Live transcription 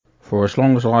For as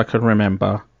long as I can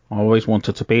remember, I always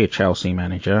wanted to be a Chelsea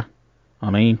manager.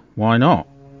 I mean, why not?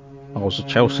 I was a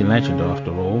Chelsea legend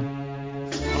after all.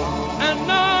 And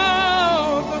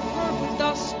now the purple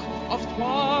dusk of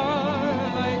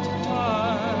twilight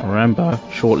time. I remember,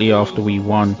 shortly after we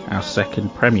won our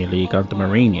second Premier League under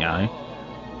Mourinho,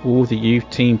 all the youth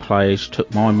team players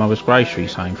took my mother's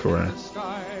groceries home for her.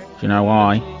 Do you know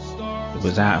why? It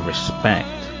was out of respect.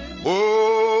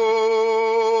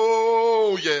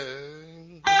 Oh, yeah.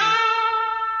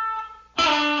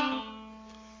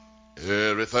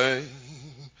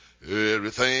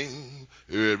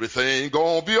 Everything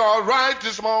gonna be all right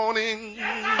this morning.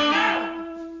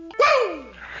 Woo!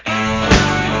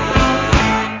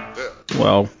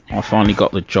 Well, I finally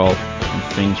got the job and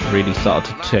things really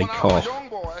started to take off.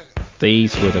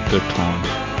 These were the good times.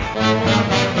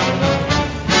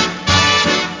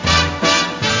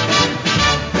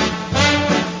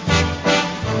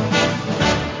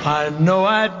 I know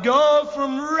I'd go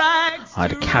from rags. I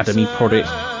had academy products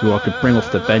who I could bring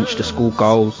off the bench to score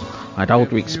goals. I had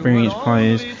older experienced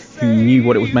players who knew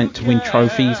what it was meant to win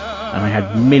trophies, and I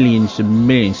had millions and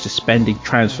millions to spend in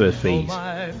transfer fees.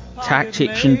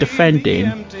 Tactics and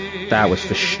defending, that was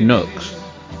for schnooks.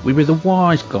 We were the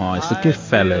wise guys, the good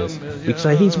fellas. We'd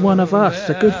say, he's one of us,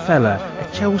 a good fella, a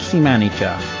Chelsea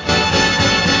manager.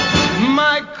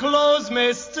 My clothes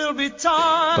may still be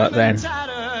torn, but then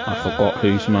I forgot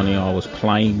whose money I was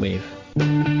playing with.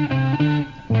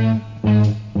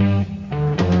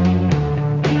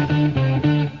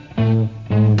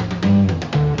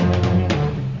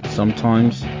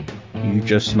 Sometimes you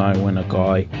just know when a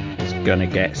guy is gonna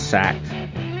get sacked.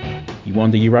 You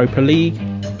won the Europa League?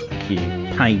 Q,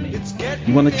 pay me.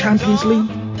 You won the Champions League?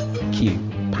 Q,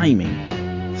 pay me.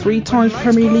 3 times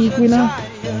Premier League winner?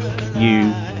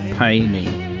 Q, pay me.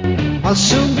 I'll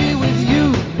soon be with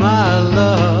you, my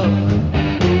love.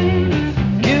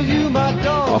 Give you my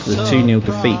dog. After the 2-0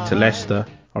 defeat to Leicester,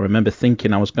 I remember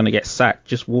thinking I was going to get sacked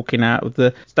just walking out of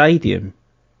the stadium.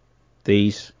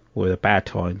 These were the bad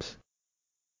times.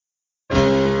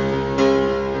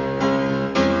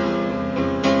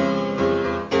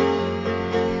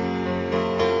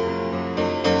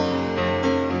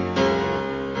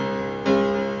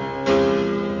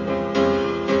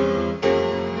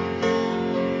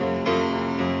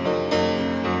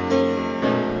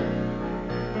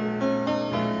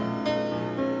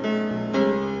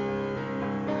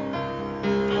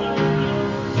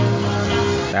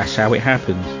 That's how it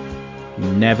happens. You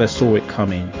never saw it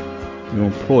coming. Your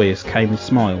employers came with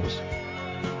smiles.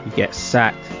 You get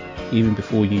sacked even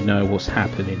before you know what's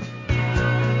happening.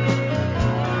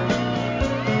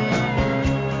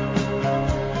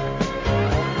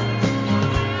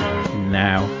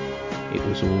 Now it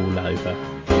was all over.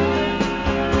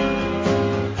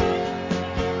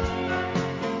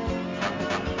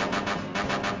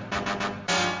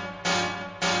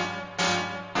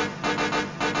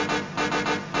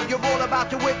 You're all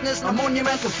about to witness a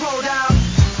monumental throwdown.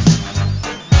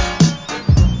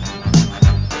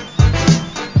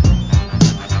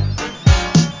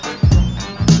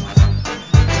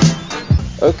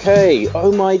 Okay,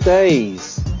 oh my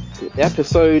days. The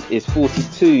episode is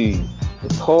 42. The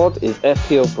pod is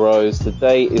FPL Bros. The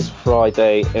day is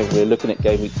Friday and we're looking at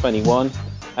game week 21.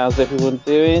 How's everyone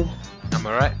doing? I'm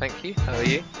alright, thank you. How are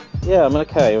you? Yeah, I'm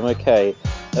okay.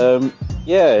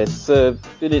 It's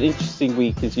been an interesting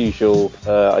week as usual.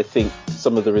 I think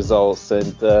some of the results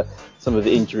and some of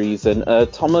the injuries, and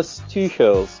Thomas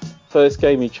Tuchel's first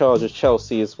game in charge of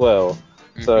Chelsea as well.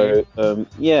 So I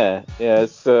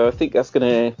think that's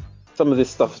some of this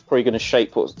stuff is probably gonna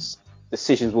shape what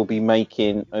decisions we'll be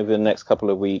making over the next couple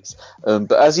of weeks.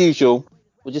 But as usual,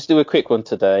 we'll just do a quick one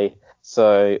today.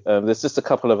 So there's just a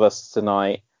couple of us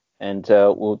tonight. And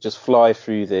we'll just fly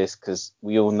through this because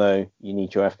we all know you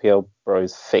need your FPL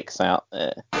Bros fix out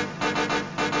there.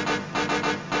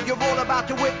 You're all about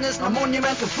to witness a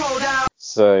monumental throwdown.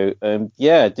 So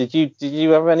did you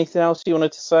have anything else you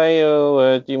wanted to say,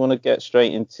 or do you want to get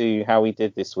straight into how we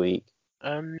did this week?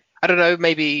 I don't know,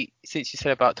 maybe since you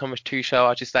said about Thomas Tuchel,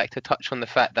 I'd just like to touch on the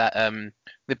fact that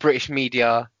the British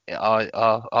media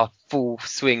are full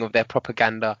swing of their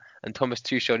propaganda, and Thomas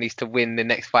Tuchel needs to win the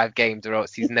next 5 games or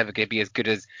else he's never going to be as good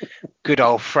as good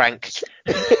old Frank. So,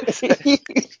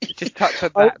 just touch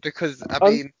on that because, I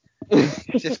mean,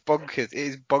 it's just bonkers. It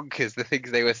is bonkers, the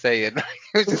things they were saying.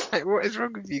 It was just like, what is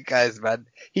wrong with you guys, man?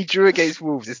 He drew against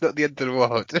Wolves. It's not the end of the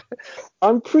world.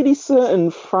 I'm pretty certain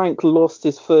Frank lost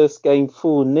his first game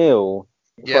 4-0,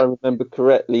 if I remember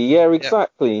correctly. Yeah,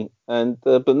 exactly. And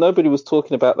but nobody was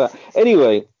talking about that.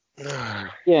 Anyway,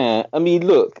 Yeah, I mean,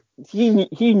 look,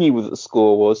 he knew what the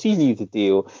score was. He knew the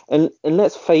deal. And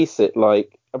let's face it,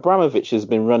 like Abramovich has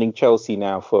been running Chelsea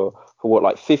now for what,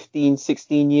 like 15,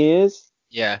 16 years?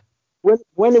 Yeah,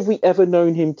 When have we ever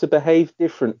known him to behave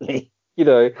differently? You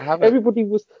know, I haven't. everybody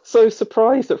was so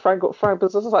surprised that Frank got fired,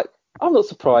 but I was like, I'm not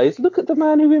surprised. Look at the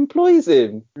man who employs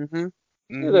him. Mhm.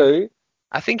 You Mhm. know,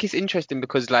 I think it's interesting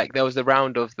because like there was the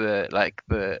round of the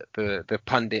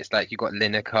pundits, like you got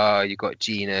Lineker, you got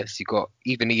Genus, you got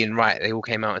even Ian Wright. They all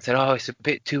came out and said, "Oh, it's a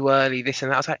bit too early, this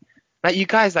and that." I was like you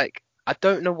guys, like I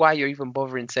don't know why you're even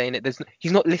bothering saying it.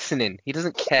 He's not listening. He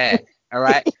doesn't care. All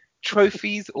right,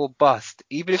 trophies or bust.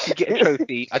 Even if you get a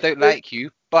trophy, I don't like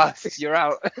you. Bust. You're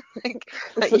out.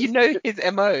 like you know his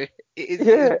MO.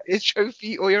 yeah. It's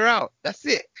trophy or you're out. That's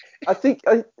it. I think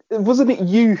wasn't it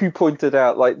you who pointed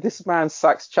out like this man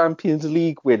sacks Champions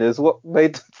League winners? What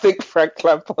made them think Frank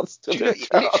Lampard Do stood you know,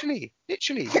 a chance?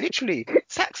 literally,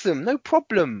 sax them, no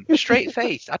problem, straight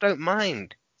face, I don't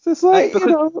mind. So it's Like like,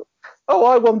 because oh,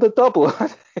 I won the double.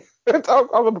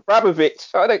 I'm Abramovich.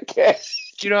 I don't care.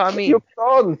 do you know what I You're mean?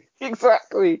 gone.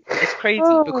 Exactly. It's crazy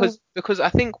Oh. because I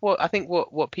think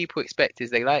what people expect is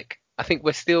they like. I think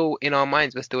we're still in our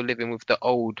minds, we're still living with the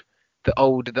old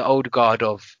guard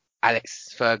of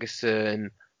Alex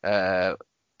Ferguson, uh,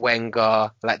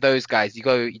 Wenger, like those guys.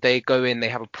 They go in, they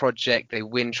have a project, they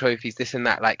win trophies, this and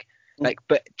that.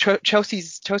 But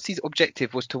Chelsea's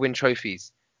objective was to win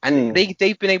trophies, and Mm.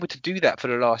 they've been able to do that for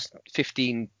the last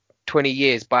 15, 20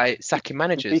 years by sacking To be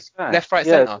managers fair, left, right,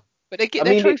 yeah. centre. But they I get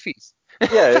their mean, trophies.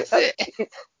 yeah, That's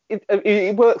it.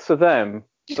 it works for them.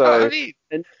 You know what I So, mean?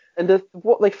 and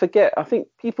what they forget, I think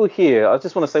people here. I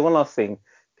just want to say one last thing.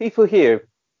 People here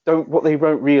don't. What they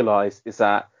won't realise is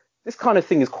that this kind of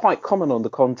thing is quite common on the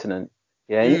continent.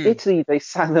 Yeah, in Mm, Italy they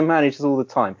sack their managers all the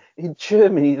time. In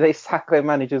Germany they sack their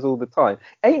managers all the time.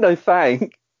 Ain't no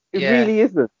thank. It yeah, really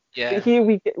isn't. But yeah. here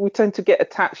we tend to get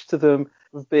attached to them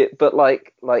a bit, but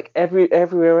like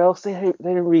everywhere else they don't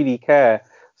really care.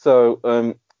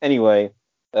 So anyway.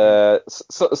 Mm.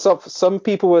 Some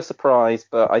people were surprised,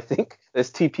 but I think there's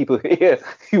two people here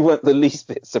who weren't the least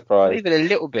bit Not surprised. even a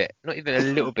little bit. Not even a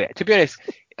little bit. To be honest,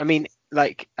 I mean,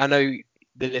 like, I know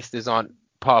the listeners aren't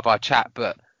part of our chat,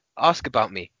 but ask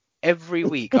about me. Every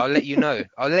week, I'll let you know.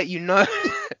 I'll let you know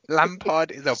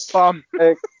Lampard is a bum.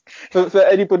 Uh, for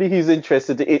anybody who's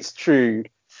interested, it's true.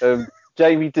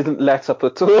 Jamie didn't let up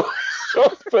at all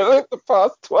for the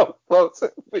past 12 months.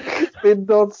 It's been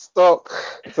non-stop.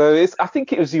 So I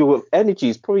think it was your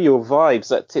energies, probably your vibes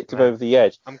that tipped him Man, over the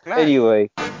edge. I'm glad. Anyway,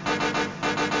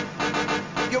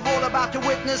 You're all about to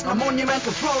witness a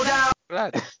monumental throwdown.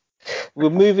 Glad. we're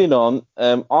moving on.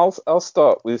 I'll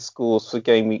start with scores for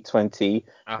game week 20.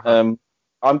 Uh-huh.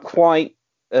 I'm quite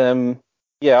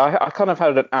yeah. I kind of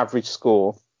had an average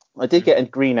score. I did get a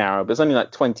green arrow, but it's only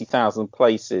like 20,000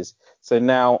 places. So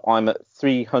now I'm at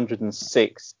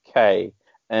 306k,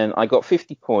 and I got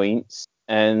 50 points.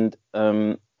 And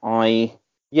I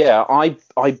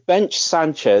benched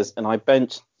Sanchez, and I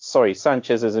benched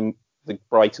Sanchez as in the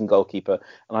Brighton goalkeeper,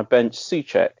 and I benched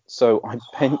Suchek. So I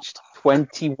benched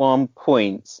 21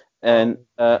 points, and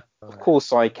Oh my of God.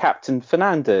 course I captained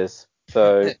Fernandez.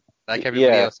 So Like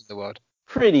everybody yeah, else in the world.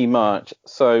 pretty much.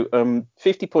 So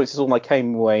 50 points is all I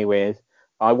came away with.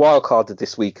 I wildcarded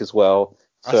this week as well.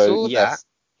 I So saw that. yes,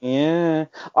 yeah.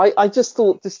 I just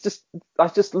thought I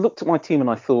just looked at my team and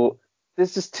I thought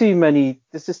there's just too many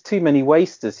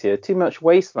wasters here, too much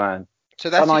wasteland. So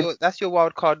And I that's your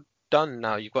wild card done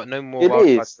now. You've got no more It wild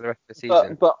cards is, for the rest of the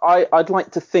season. but I'd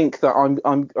like to think that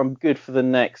I'm good for the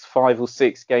next 5 or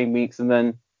 6 game weeks, and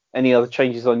then any other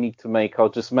changes I need to make, I'll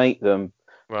just make them.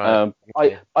 Right.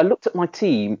 Okay. I looked at my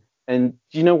team, and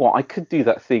do you know what? I could do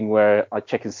that thing where I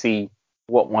check and see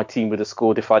what my team would have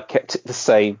scored if I'd kept it the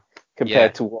same Yeah.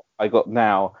 compared to what I got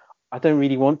now. I don't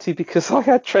really want to because I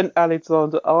had Trent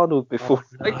Alexander-Arnold Oh before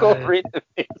I got no. rid of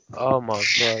him. Oh my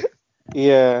God.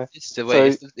 Yeah. It's the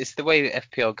way So, it's the way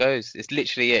FPL goes. It's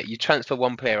literally it. You transfer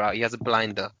one player out, he has a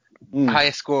blinder. mm,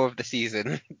 Highest score of the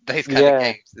season. Those kind of yeah.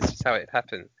 games. This is how it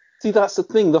happens. See, that's the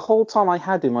thing. The whole time I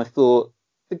had him, I thought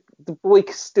the boy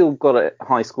still got a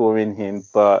high score in him,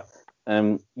 but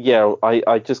yeah,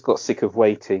 I just got sick of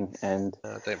waiting, and No,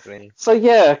 I don't blame you. so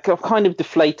yeah, I've kind of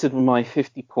deflated with my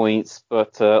 50 points,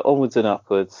 but onwards and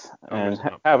upwards. And Onwards and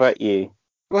how upwards. about you?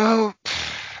 Well,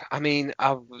 I mean,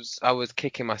 I was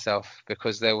kicking myself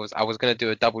because I was gonna do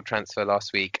a double transfer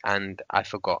last week and I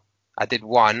forgot. I did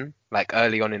one like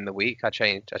early on in the week. I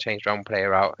changed one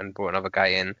player out and brought another guy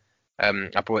in.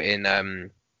 I brought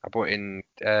in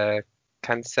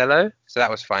Cancelo, so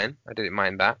that was fine. I didn't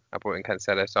mind that. I brought in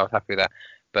Cancelo, so I was happy with that.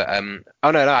 But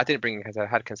oh no, I didn't bring in Cancelo. I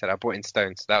had Cancelo. I brought in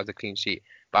Stones, so that was a clean sheet.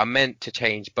 But I meant to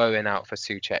change Bowen out for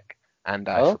Souček, and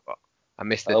I Oh, forgot. I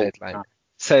missed the oh, deadline,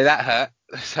 so that hurt.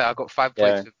 So I got 5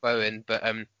 points yeah. with Bowen, but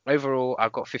overall I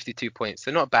got 52 points.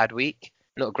 So not a bad week,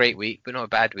 not a great week, but not a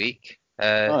bad week.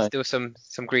 Nice. Still some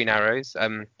green arrows.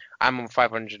 I'm on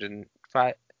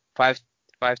 505,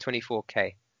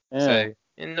 524k. Yeah. So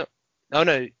not, oh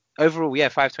no, overall yeah,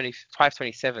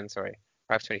 527. Sorry,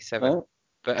 527. Well,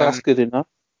 But that's good enough.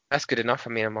 that's good enough. I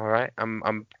mean, I'm all right. I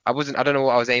don't know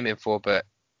what I was aiming for, but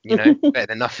you know, better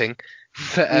than nothing.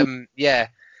 But yeah,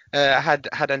 I had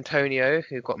Antonio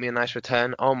who got me a nice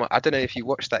return. Oh my, I don't know if you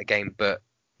watched that game, but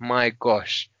my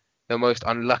gosh, the most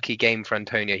unlucky game for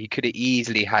Antonio. He could have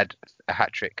easily had a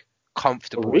hat trick, Oh,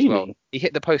 comfortable as well. really? He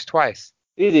hit the post twice,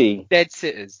 Did he? dead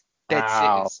sitters,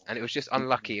 Wow. and it was just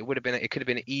unlucky. It could have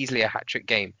been easily a hat trick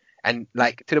game, and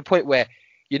like to the point where,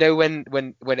 you know, when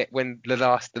the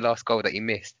last goal that he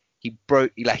missed, he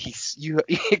broke like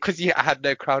because you had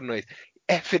no crowd noise,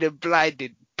 effing and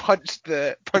blinded, punched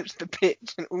the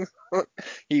pitch, and all,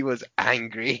 he was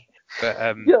angry. But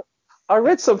Yeah, I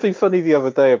read something funny the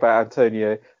other day about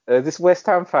Antonio. This West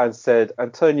Ham fan said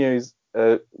Antonio's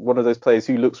one of those players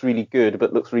who looks really good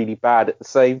but looks really bad at the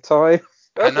same time.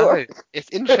 I know it's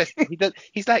interesting.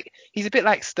 He's a bit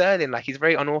like Sterling, like he's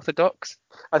very unorthodox.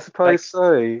 I Like suppose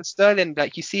so. Sterling,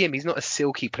 like you see him, he's not a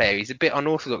silky player. He's a bit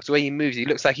unorthodox. The way he moves, he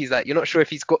looks like he's like you're not sure if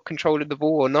he's got control of the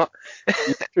ball or not.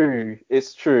 It's true.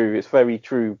 It's true. It's very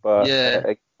true. But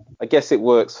Yeah, I guess it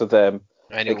works for them.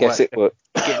 and I it guess worked. it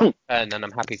works. And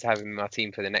I'm happy to have him in my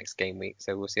team for the next game week.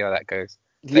 So we'll see how that goes.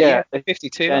 But Yeah. yeah,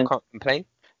 52. I Again, can't complain.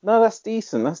 no, that's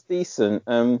decent. That's decent.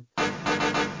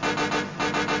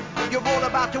 You're all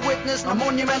about to witness a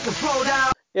monumental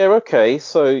throwdown. Yeah. Okay.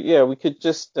 So yeah, we could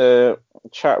just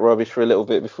chat rubbish for a little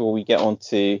bit before we get on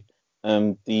to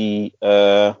the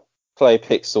player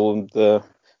picks on the.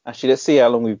 Actually, let's see how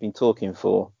long we've been talking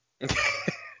for.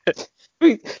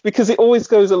 Because it always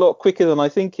goes a lot quicker than I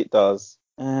think it does.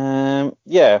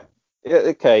 Yeah.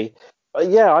 Okay.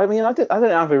 Yeah, I mean, I don't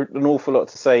have an awful lot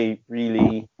to say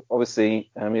really. Obviously,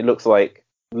 it looks like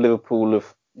Liverpool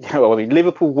have. Yeah, well, I mean,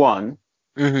 Liverpool won,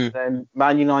 Mm-hmm. then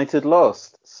Man United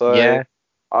lost. So, Yeah,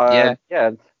 yeah.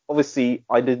 yeah. Obviously,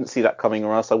 I didn't see that coming,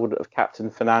 or else I wouldn't have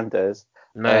captained Fernandes.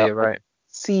 No, you're I right.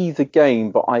 see the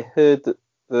game, but I heard that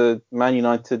the Man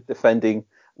United defending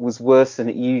was worse than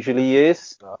it usually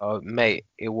is. Oh, mate,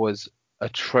 it was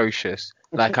atrocious.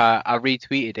 Like I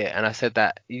retweeted it and I said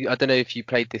that I don't know if you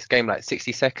played this game like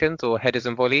 60 seconds or headers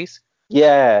and volleys.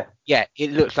 Yeah. Yeah,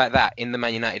 it looked like that in the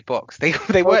Man United box. They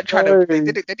Oh weren't trying to no. they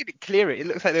didn't clear it. It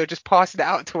looks like they were just passing it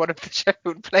out to one of the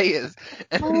Sheffield players,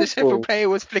 and then the Sheffield Awful. player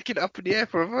was flicking it up in the air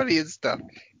for a volley and stuff.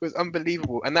 It was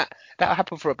unbelievable, and that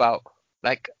happened for about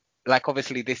like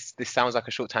obviously this sounds like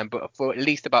a short time, but for at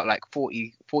least about like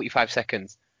 45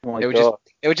 seconds. Oh my They were God.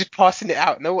 just passing it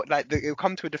out. No, like it would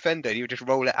come to a defender, and he would just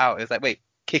roll it out. It was like, wait,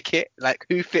 kick it, like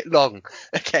who fit long?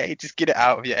 Okay, just get it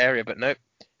out of your area, but nope.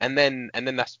 And then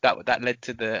that led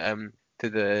to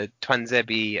the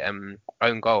Twanzebe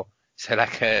own goal. So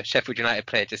like a Sheffield United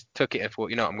player just took it and thought,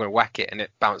 you know, I'm going to whack it, and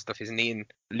it bounced off his knee and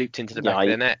looped into the back of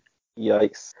the net.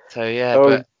 Yikes. So yeah,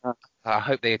 Oh, but I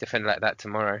hope they defend like that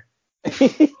tomorrow.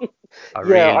 I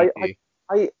yeah. really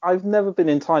do. I've never been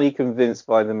entirely convinced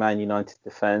by the Man United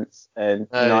defence, and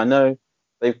No, I know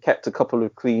they've kept a couple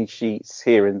of clean sheets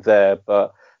here and there,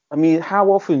 but I mean,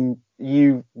 how often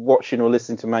you watching or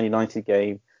listening to a Man United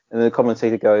game and the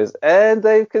commentator goes, and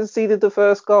they've conceded the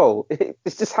first goal? It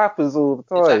just happens all the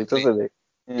time, exactly. doesn't it?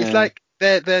 It's Yeah. like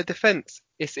their defense.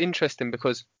 It's interesting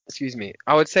because, excuse me,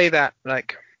 I would say that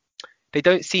like they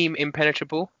don't seem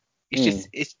impenetrable. It's just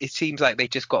it seems like they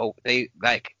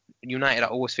like United. I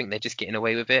always think they're just getting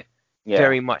away with it. Yeah.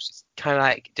 Very much, it's kind of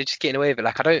like they're just getting away with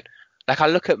it. I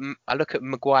look at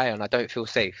Maguire and I don't feel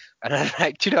safe. And I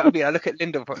like, do you know what I mean? I look at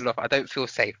Lindelof, I don't feel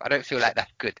safe. I don't feel like that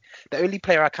good. The only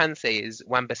player I can say is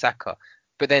Wan-Bissaka,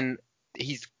 but then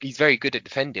he's very good at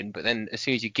defending. But then as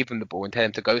soon as you give him the ball and tell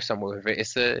him to go somewhere with it,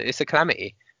 it's a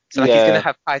calamity. So like he's gonna Yeah.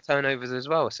 have high turnovers as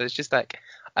well. So it's just like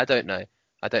I don't know.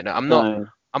 I'm not. No.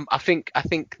 I think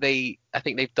they've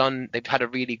had a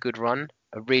really good run,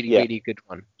 a really Yeah. really good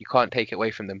run. You can't take it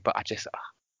away from them. But I just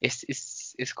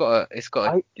it's got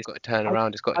to turn I,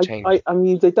 around. It's got to change. I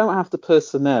mean, they don't have the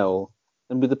personnel,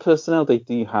 and with the personnel they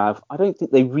do have, I don't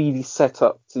think they really set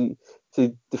up to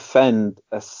defend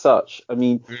as such. I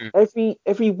mean, Mm,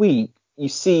 every week you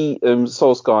see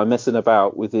Solskjaer messing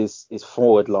about with his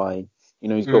forward line. You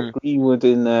know, he's got mm, Greenwood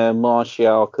in there,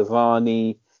 Martial,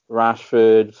 Cavani,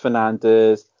 Rashford,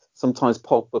 Fernandes. Sometimes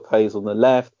Pogba plays on the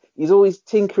left. he's always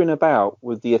tinkering about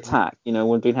with the attack,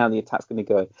 wondering how the attack's going to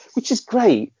go, which is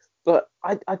great. But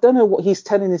I don't know what he's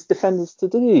telling his defenders to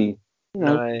do.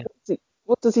 No.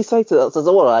 What does he say to them? He says,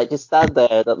 all right, just stand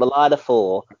there at the line of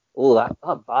 4. Oh,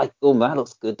 that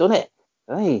looks good, doesn't it?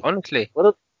 Hey, Honestly.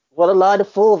 what a line of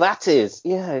 4 that is.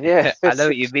 Yeah. I know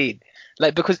what you mean.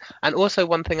 Like, because, and also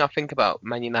one thing I think about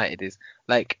Man United is,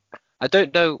 like, I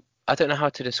don't know how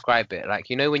to describe it. Like,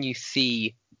 when you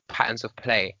see patterns of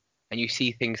play and you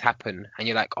see things happen and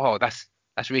you're like, oh, that's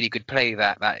really good play.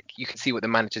 That you can see what the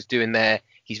manager's doing there.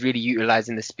 He's really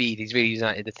utilizing the speed. He's really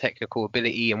using the technical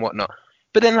ability and whatnot.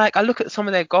 But then, like, I look at some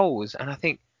of their goals and I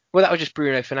think, well, that was just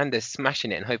Bruno Fernandes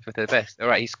smashing it and hoping for the best. All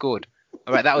right, he scored.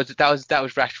 All right, that was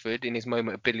Rashford in his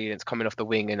moment of brilliance coming off the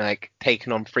wing and like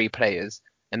taking on 3 players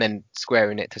and then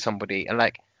squaring it to somebody. And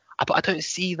like, but I don't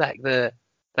see like the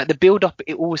build up.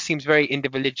 It always seems very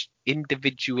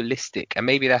individualistic, and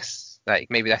maybe that's like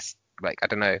I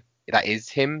don't know. That is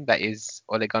him. That is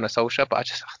Ole Gunnar Solskjaer.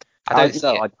 But I don't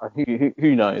see it.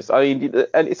 Who knows? I mean,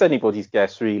 and it's anybody's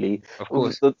guess, really. Of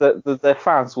course. Their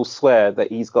fans will swear that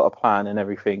he's got a plan and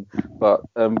everything, but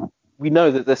we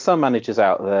know that there's some managers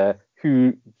out there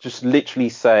who just literally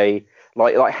say,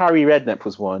 like Harry Redknapp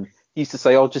was one. He used to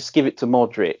say, "I'll just give it to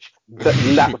Modric."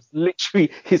 That was literally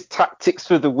his tactics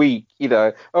for the week.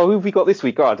 Oh, who have we got this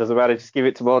week? Oh, it doesn't matter, just give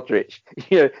it to Modric.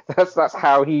 That's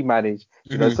how he managed.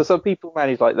 So some people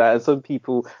manage like that, and some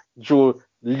people draw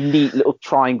neat little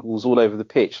triangles all over the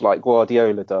pitch like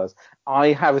Guardiola does.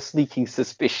 I have a sneaking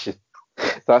suspicion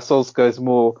that Solskjaer's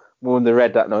more in the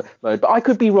red that mode, but I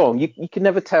could be wrong. You can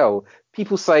never tell.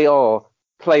 People say, "Oh,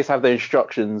 players have their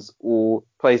instructions," or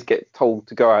players get told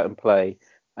to go out and play.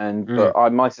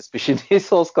 But my suspicion is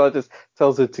Solskjaer just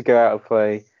tells her to go out and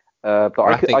play. But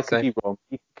I could be wrong.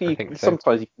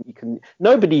 Sometimes you can.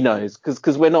 Nobody knows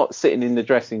because we're not sitting in the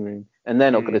dressing room, and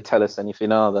they're not going to tell us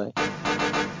anything, are they?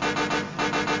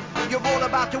 You're all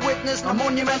about to witness a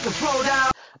monumental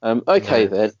throwdown. Okay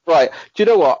then. Right. Do you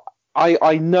know what?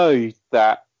 I know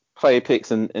that player picks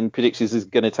and predictions is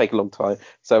going to take a long time,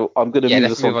 so I'm going to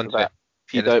move us on to that.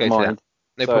 If you don't mind.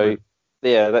 No problem.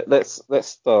 Yeah, let's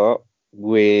start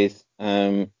with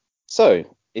so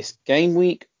it's game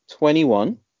week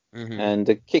 21 and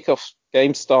the kickoff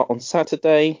games start on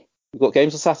Saturday. We've got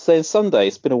games on Saturday and Sunday.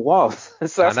 It's been a while. I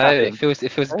know it feels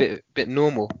a bit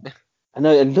normal. I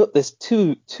know, and look, there's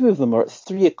two of them are at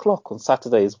 3:00 on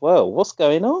Saturday as well. What's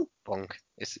going on? Bonk.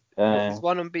 It's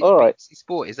one on all BBC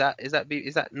Sport. Is that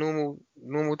normal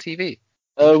TV?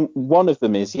 One of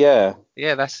them is, yeah.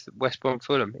 Yeah, that's West Brom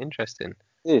Fulham. Interesting.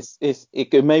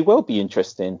 It may well be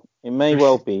interesting. It may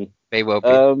well be. May well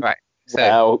be. Right. So,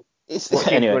 well, what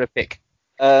team do you want to pick?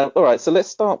 All right. So let's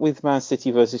start with Man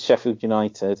City versus Sheffield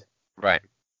United. Right.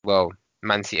 Well,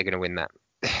 Man City are going to win that.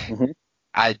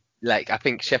 I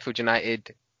think Sheffield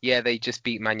United. Yeah, they just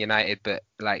beat Man United, but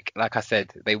like I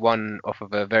said, they won off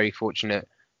of a very fortunate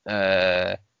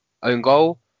own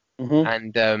goal,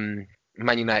 and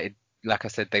Man United. Like I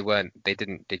said, they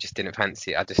just didn't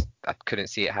fancy it. I couldn't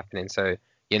see it happening. So,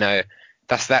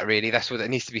 that's that really. That's what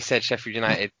needs to be said. Sheffield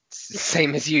United,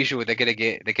 same as usual. They're gonna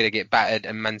get battered,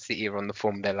 and Man City are on the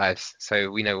form of their lives. So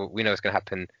we know what's gonna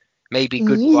happen. Maybe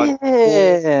good.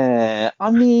 Yeah,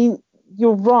 I mean,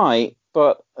 you're right,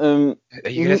 but are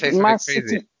you gonna say something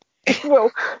crazy?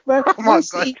 Well, Man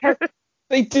City,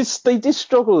 they did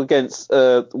struggle against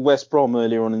West Brom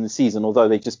earlier on in the season, although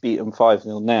they just beat them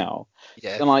 5-0 now.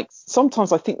 Yeah. And like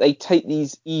sometimes I think they take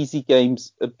these easy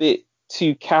games a bit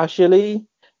too casually,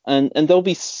 and they'll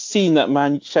be seeing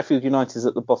that Sheffield United is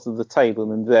at the bottom of the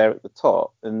table and they're at the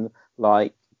top, and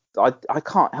like I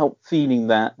can't help feeling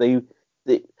that they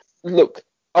look.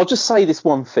 I'll just say this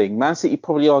one thing: Man City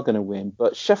probably are going to win,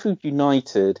 but Sheffield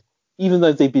United, even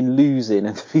though they've been losing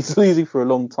and they've been losing for a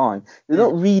long time, they've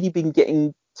not really been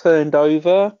getting turned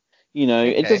over.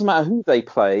 It doesn't matter who they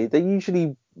play; they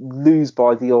usually lose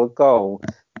by the odd goal,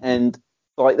 and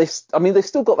like they've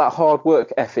still got that hard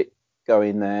work ethic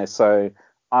going there. So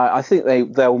I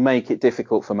think they'll make it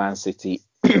difficult for Man City.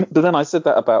 But then I said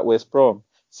that about West Brom.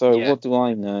 So what do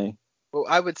I know? Well,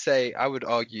 I would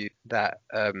argue that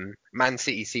Man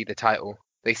City see the title.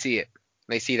 They see it.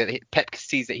 They see that Pep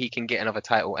sees that he can get another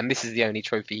title, and this is the only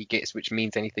trophy he gets, which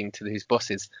means anything to his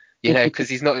bosses, because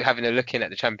he's not having a look in at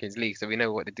the Champions League, so we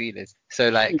know what the deal is. So,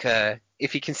 like,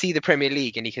 if he can see the Premier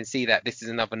League and he can see that this is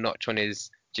another notch on his,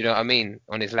 do you know what I mean,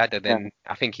 on his ladder, then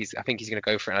I think he's going to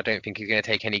go for it. And I don't think he's going to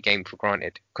take any game for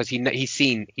granted, because he's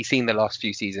seen the last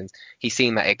few seasons. He's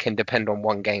seen that it can depend on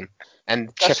one game,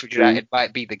 and Sheffield United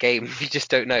might beat the game. You just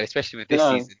don't know, especially with this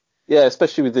season. Yeah,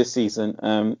 especially with this season.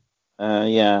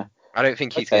 Yeah. I don't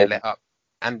think he's going to let up.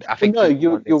 And I Well, think no,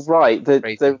 you're right.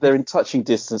 crazy. They're in touching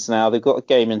distance now. They've got a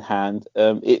game in hand.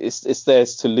 It's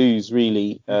theirs to lose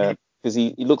really, because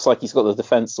he looks like he's got the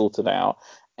defense sorted out.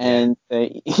 And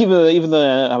even though they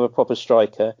don't have a proper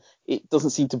striker, it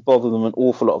doesn't seem to bother them an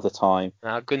awful lot of the time.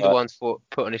 Now Gundogan's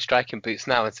put on his striking boots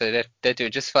now, and so they're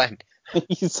doing just fine.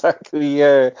 Exactly,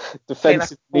 yeah. Playing like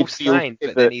Defensive a false midfield nine,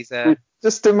 but then pivot. he's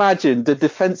Just imagine the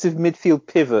defensive midfield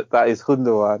pivot that is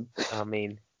Gundogan. I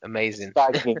mean, amazing.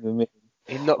 Bagging them in.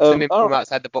 He knocks them in All from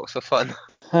outside the box for fun.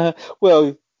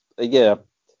 well, yeah,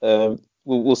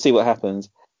 we'll see what happens.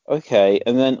 Okay,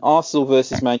 and then Arsenal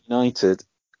versus Man United.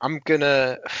 I'm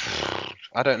gonna.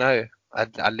 I don't know.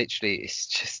 I literally,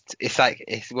 it's like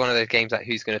it's one of those games like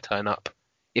who's gonna turn up.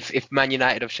 If Man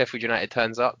United or Sheffield United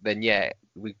turns up, then yeah,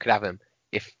 we could have him.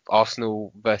 If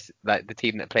Arsenal versus like the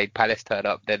team that played Palace turn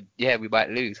up, then yeah, we might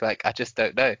lose. Like I just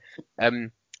don't know.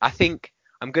 I think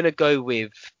I'm gonna go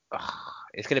with.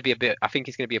 It's gonna be a bit. I think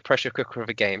it's gonna be a pressure cooker of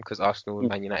a game because Arsenal and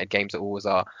Man United games always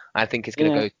are. I think it's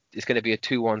gonna go. It's gonna be a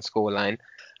 2-1 scoreline.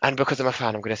 And because I'm a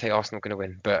fan, I'm gonna say Arsenal are gonna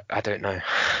win, but I don't know.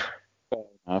 Fair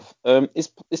enough.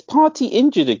 Is Partey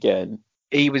injured again?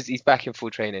 He's back in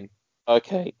full training.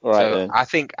 Okay, all right So then. I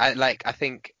think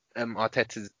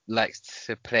Arteta likes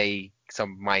to play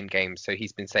some mind games. So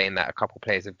he's been saying that a couple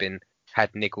players have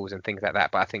had niggles and things like that.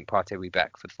 But I think Partey will be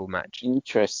back for the full match.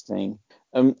 Interesting.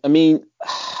 I mean,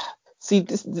 see,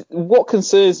 what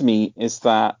concerns me is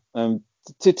that,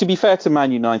 to be fair to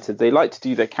Man United, they like to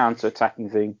do their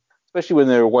counter-attacking thing, especially when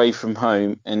they're away from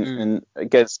home and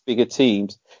against bigger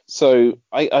teams. So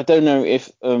I don't know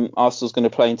if Arsenal's going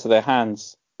to play into their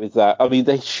hands with that. I mean,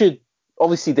 they should.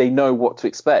 Obviously, they know what to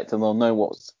expect and they'll know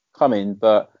what's coming,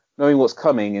 but knowing what's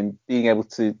coming and being able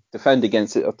to defend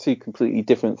against it are two completely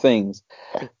different things.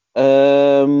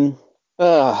 I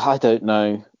don't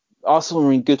know. Arsenal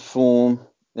are in good form,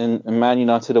 and Man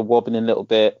United are wobbling a little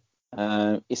bit.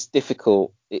 It's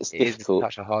difficult. It's difficult.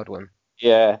 It's such a hard one.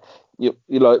 Yeah, you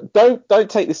like don't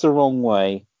take this the wrong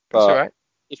way, That's but all right.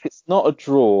 if it's not a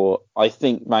draw, I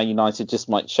think Man United just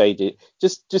might shade it,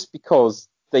 just because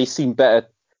they seem better.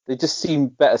 They just seem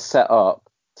better set up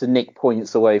to nick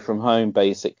points away from home,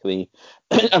 basically.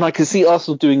 And I can see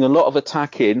Arsenal doing a lot of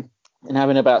attacking and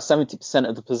having about 70%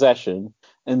 of the possession,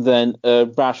 and then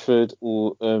Rashford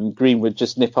or Greenwood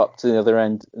just nip up to the other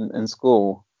end and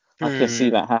score. I can see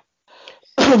that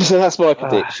happen. So that's my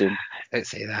prediction. Don't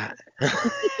say that.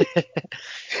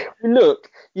 Look,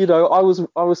 I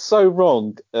was so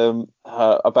wrong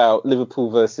about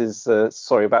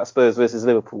about Spurs versus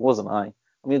Liverpool, wasn't I?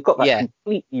 I mean, I got that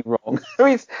completely wrong. I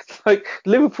mean, it's like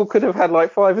Liverpool could have had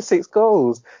like 5 or 6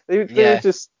 goals. They were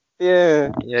just, yeah.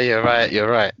 Yeah, you're right. You're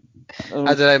right.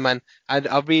 I don't know, man. I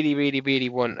really, really, really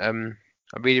want an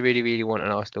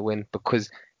Arsenal win,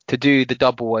 because to do the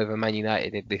double over Man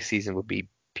United this season would be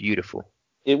beautiful.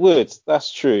 It would.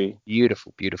 That's true.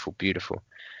 Beautiful, beautiful, beautiful.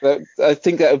 I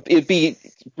think that it'd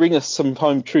bring us some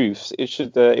home truths.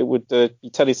 It would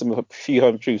be telling a few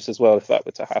home truths as well if that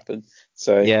were to happen.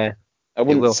 So yeah, I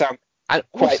wouldn't sound. And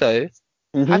quite... also,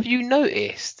 have you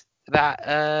noticed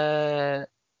that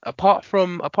apart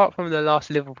from the last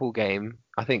Liverpool game,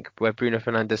 I think where Bruno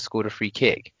Fernandes scored a free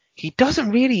kick, he doesn't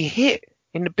really hit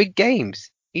in the big games.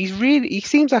 He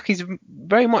seems like he's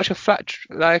very much a flat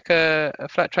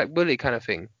track bully kind of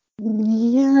thing.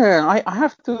 Yeah, I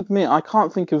have to admit I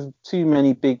can't think of too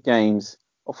many big games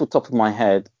off the top of my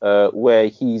head where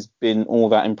he's been all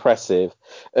that impressive.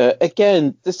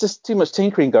 Again, there's just too much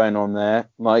tinkering going on there.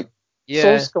 Like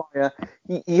Solskjaer,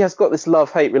 he has got this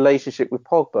love-hate relationship with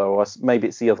Pogba, or maybe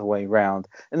it's the other way around.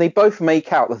 And they both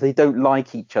make out that they don't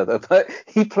like each other, but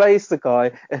he plays the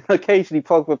guy, and occasionally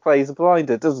Pogba plays a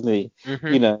blinder, doesn't he?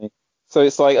 So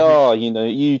it's like,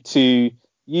 you two,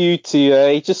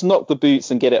 just knock the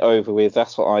boots and get it over with.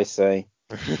 That's what I say.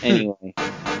 Anyway.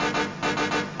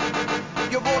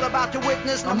 You're all about to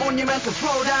witness the monumental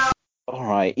throwdown. All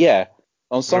right, yeah.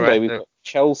 On Sunday, we've got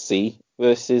Chelsea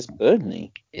versus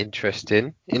Burnley.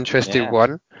 Interesting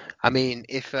one. I mean,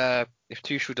 if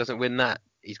Tuchel doesn't win that,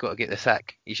 he's got to get the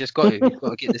sack. He's got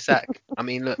to get the sack. I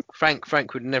mean, look,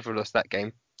 Frank would never have lost that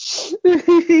game. He's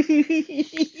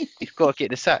got to get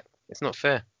the sack. It's not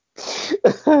fair.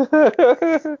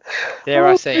 Dare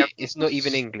I say, it's not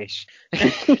even English.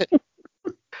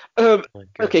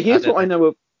 Okay, here's what I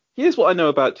know. Here's what I know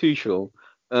about Tuchel.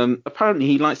 Apparently,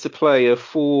 he likes to play a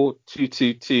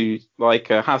 4-2-2-2 like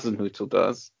Hasenhüttl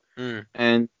does.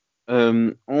 And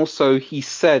also, he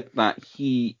said that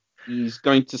he's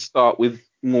going to start with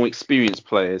more experienced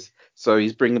players. So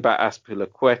he's bringing back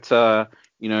Azpilicueta.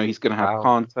 He's going to have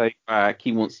Kante back.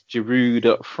 He wants Giroud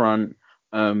up front.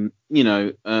 So wait,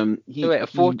 a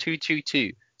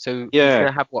 4-2-2-2. So he's Yeah. going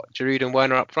to have what, Giroud and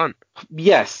Werner up front?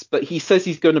 Yes, but he says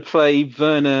he's going to play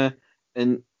Werner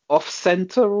in off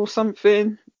centre or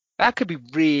something. That could be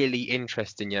really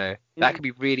interesting, That could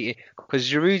be really, because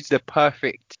Giroud's the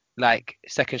perfect like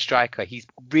second striker. He's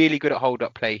really good at hold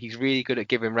up play. He's really good at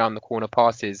giving round the corner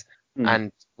passes. Mm.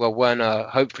 And well, Werner,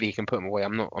 hopefully he can put him away.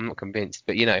 I'm not convinced,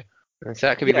 but and so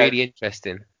that could be Yeah. really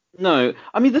interesting. No,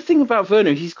 I mean the thing about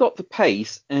Werner, he's got the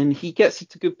pace and he gets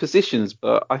into good positions,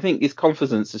 but I think his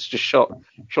confidence is just shot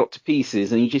to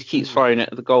pieces, and he just keeps firing it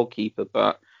at the goalkeeper.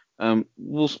 But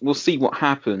we'll see what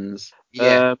happens.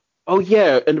 Yeah. Oh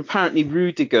yeah, and apparently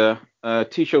Rudiger,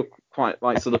 Tuchel quite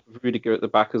likes to look at Rudiger at the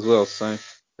back as well. So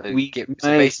So we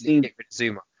basically get rid of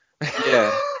Zuma.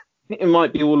 yeah, I think it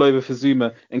might be all over for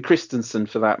Zuma and Christensen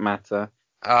for that matter.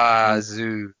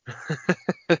 Zoo.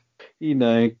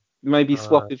 Maybe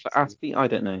swap it for Zoo. Aspie. I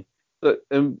don't know. But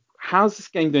how's this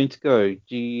game going to go?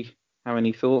 Do you have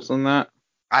any thoughts on that?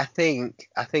 I think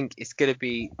it's gonna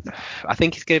be. I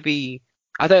think it's gonna be.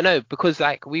 I don't know, because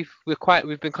like we've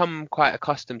become quite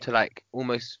accustomed to like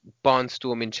almost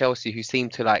barnstorming Chelsea, who seem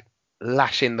to like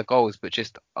lash in the goals but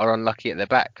just are unlucky at the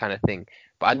back kind of thing.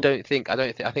 But I think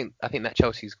that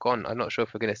Chelsea's gone. I'm not sure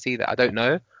if we're gonna see that. I don't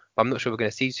know, but I'm not sure we're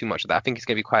gonna see too much of that. I think it's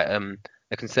gonna be quite a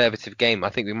conservative game. I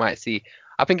think we might see.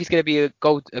 I think it's gonna be a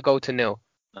goal to nil.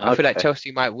 I feel like Okay.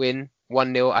 Chelsea might win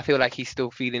 1-0. I feel like he's still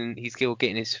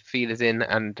getting his feelers in,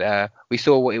 and we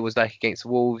saw what it was like against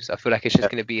Wolves. I feel like it's just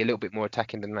going to be a little bit more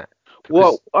attacking than that.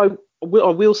 Well, I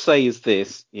will say is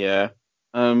this, yeah.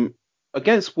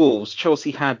 Against Wolves,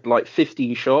 Chelsea had like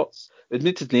 15 shots.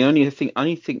 Admittedly,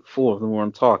 only think 4 of them were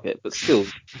on target, but still,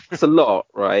 it's a lot,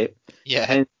 right?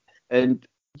 Yeah. And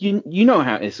you know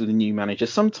how it is with a new manager.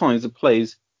 Sometimes the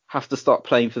players have to start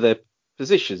playing for their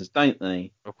positions, don't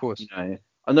they? Of course.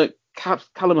 I know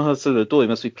Callum Hudson-Odoi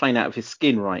must be playing out of his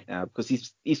skin right now, because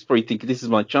he's probably thinking, this is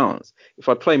my chance. If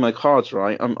I play my cards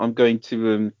right, I'm going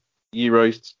to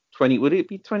Euros 20. Would it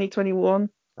be 2021?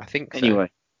 I think so.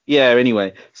 Anyway, yeah.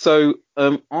 Anyway, so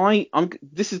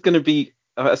this is going to be,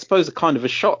 I suppose, a kind of a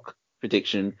shock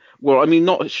prediction. Well, I mean,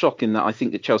 not a shock in that I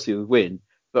think that Chelsea would win,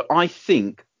 but I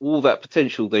think all that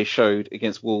potential they showed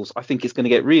against Wolves, I think it's going to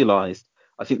get realised.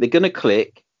 I think they're going to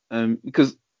click,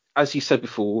 because, as you said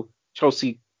before,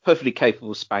 Chelsea perfectly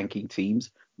capable of spanking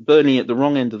teams, Burnley at the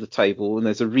wrong end of the table, and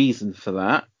there's a reason for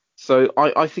that. So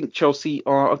I think Chelsea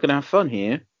are going to have fun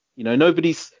here.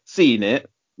 Nobody's seeing it,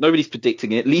 nobody's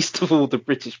predicting it, least of all the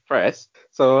British press.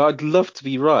 So I'd love to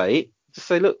be right. Just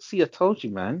say, look, see, I told you,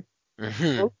 man.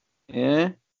 Mm-hmm. Yeah.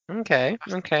 Okay.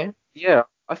 Yeah.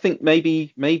 I think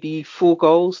maybe 4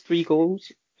 goals, 3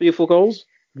 goals, 3 or 4 goals.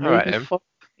 All right Maybe then. 5.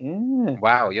 Yeah.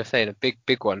 Wow, you're saying a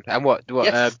big one. And what?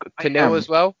 Yes, I to nil am. as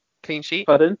well? Clean sheet?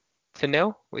 Pardon? To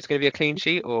nil? It's going to be a clean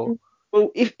sheet, or?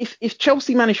 Well, if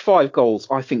Chelsea manage 5 goals,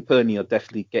 I think Burnley are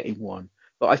definitely getting 1.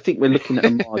 But I think we're looking at a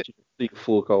margin of 3 or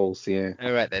 4 goals. Yeah.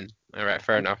 All right then. All right.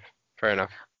 Fair enough.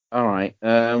 All right.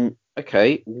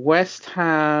 Okay. West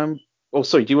Ham. Oh,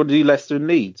 sorry. Do you want to do Leicester and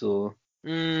Leeds or?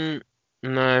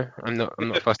 No, I'm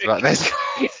not fussed about Leicester.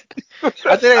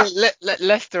 I don't know.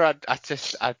 Leicester,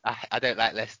 I don't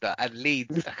like Leicester. And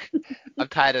Leeds, I'm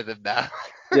tired of them now.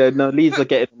 Yeah. No, Leeds are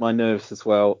getting on my nerves as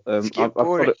well.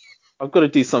 Boring. I've got to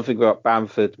do something about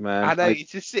Bamford, man. I know,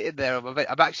 he's just sitting there.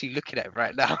 I'm actually looking at him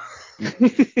right now.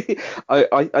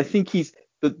 I think he's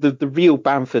the real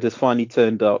Bamford has finally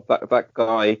turned up. That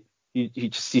guy he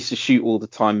just used to shoot all the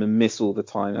time and miss all the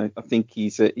time. I think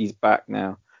he's back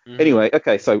now. Mm-hmm. Anyway,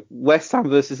 okay, so West Ham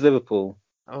versus Liverpool.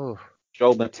 Oh.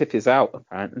 Joel Matip is out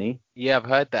apparently. Yeah, I've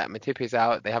heard that. Matip is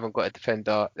out. They haven't got a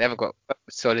defender. They haven't got a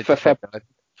solid defender.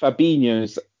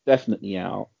 Fabinho's definitely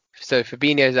out. So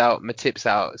Fabinho's out, Matip's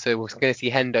out. So we're going to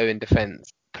see Hendo in defence.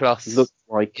 Plus, looks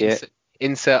like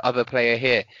insert other player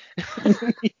here.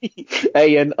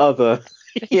 And other.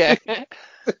 Yeah.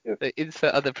 So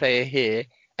insert other player here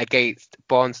against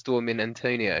barnstorming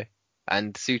Antonio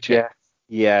and Suchek. Yeah.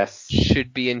 Yes.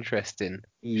 Should be interesting.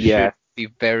 Yes. Should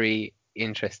be very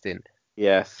interesting.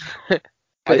 Yes. But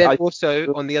then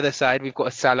also on the other side, we've got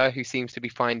a Salah who seems to be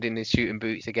finding his shooting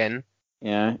boots again.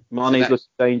 Yeah, Mane's looking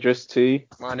dangerous too.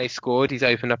 Mane scored. He's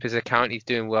opened up his account. He's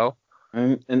doing well.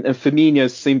 And Firmino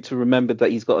seemed to remember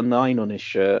that he's got a 9 on his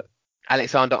shirt.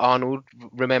 Alexander-Arnold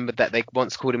remembered that they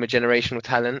once called him a generational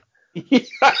talent.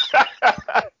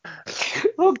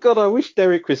 Oh God, I wish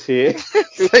Derek was here.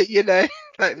 So,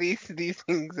 like these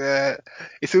things,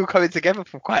 it's all coming together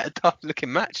for quite a tough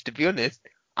looking match, to be honest.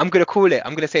 I'm going to call it.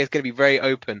 I'm going to say it's going to be very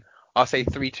open. I'll say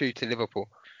 3-2 to Liverpool.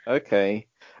 Okay.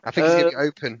 I think it's going to be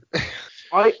open.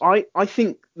 I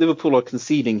think Liverpool are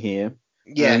conceding here.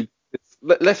 Yeah.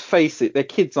 Let's face it, their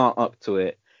kids aren't up to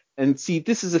it. And see,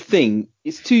 this is a thing.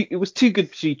 It was too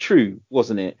good to be true,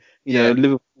 wasn't it? Yeah.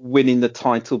 Liverpool winning the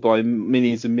title by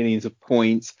millions and millions of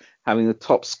points, having the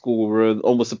top scorer,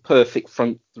 almost a perfect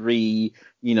front three,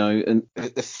 an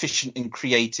efficient and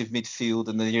creative midfield,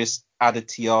 and then you just added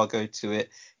Thiago to it.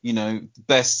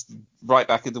 Best right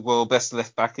back in the world, best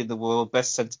left back in the world,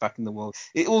 best centre back in the world.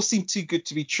 It all seemed too good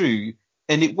to be true,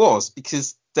 and it was,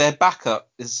 because their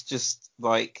backup is just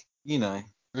like,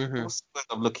 Mm-hmm. what's the word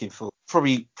I'm looking for?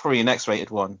 Probably an X-rated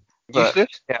one. But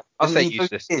Useless? Yeah, I'll say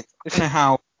useless. I don't know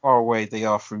how far away they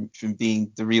are from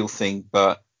being the real thing,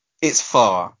 but it's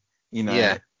far.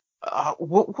 Yeah.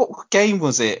 What game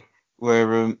was it?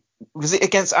 Where was it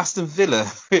against Aston Villa?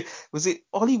 Was it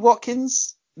Ollie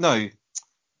Watkins? No,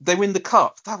 they win the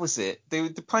cup. That was it. They're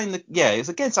playing it was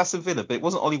against Aston Villa, but it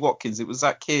wasn't Ollie Watkins. It was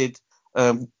that kid.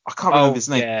 I can't remember his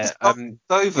name. Yeah. It's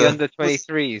over. The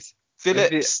under-23s.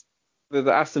 Phillips, the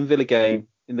Aston Villa game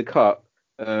in the cup.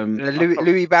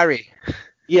 Louis Barry.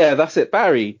 Yeah, that's it,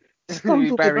 Barry. Louis Stumbled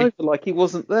him Barry. over like he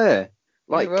wasn't there.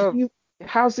 Like, Yeah, well,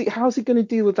 how's he going to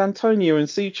deal with Antonio and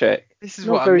Suchek? this is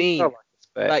Not what I very mean. well,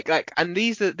 I expect. And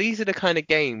these are the kind of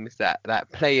games that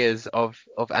players of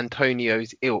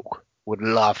Antonio's ilk would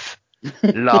love.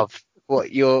 Love.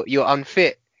 What, you're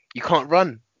unfit. You can't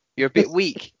run. You're a bit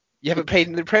weak. You haven't played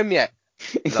in the Prem yet.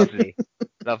 Lovely.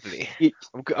 Lovely. You-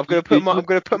 I'm gonna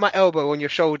put my elbow on your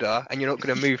shoulder, and you're not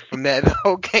gonna move from there the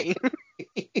whole game.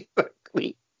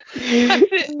 Exactly.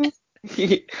 That's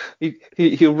it.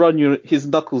 He'll run his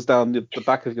knuckles down the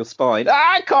back of your spine.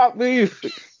 I can't move.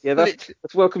 Yeah, that's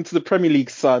welcome to the Premier League,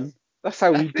 son. That's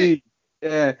how we That's do.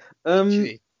 Yeah.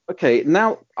 Literally. Okay.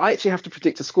 Now I actually have to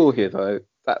predict a score here, though.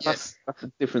 Yes. That's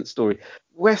a different story.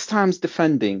 West Ham's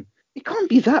defending. It can't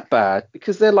be that bad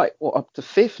because they're like up to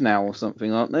fifth now or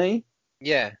something, aren't they?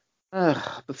 Yeah.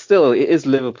 But still, it is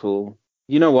Liverpool.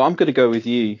 You know what? I'm going to go with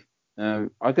you.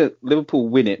 I got Liverpool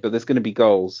win it, but there's going to be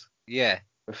goals Yeah.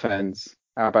 for fans.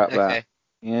 How about that? Okay.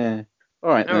 Yeah. All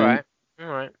right All then.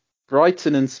 right.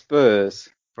 Brighton and Spurs.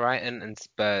 Brighton and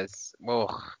Spurs. Oh,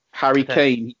 Harry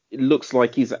Kane. It looks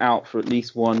like he's out for at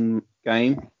least one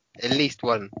game. at least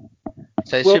one.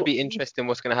 So it Well, should be interesting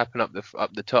what's going to happen up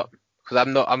the top. Because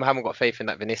I haven't got faith in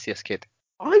that Vinicius kid.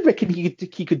 I reckon he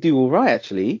could do all right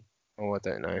actually. Oh, I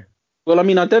don't know. Well, I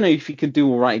mean, I don't know if he can do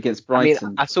all right against Brighton. I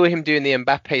mean, I saw him doing the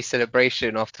Mbappe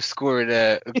celebration after scoring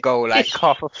a goal like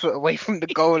half a foot away from the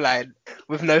goal line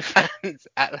with no fans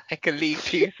at like a League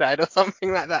Two side or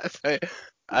something like that. So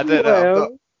I don't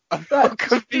know. I'm not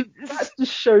convinced. That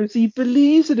just shows he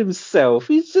believes in himself.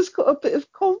 He's just got a bit of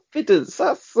confidence.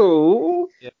 That's all.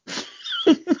 Yeah.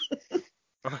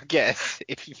 I guess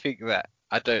if you think that,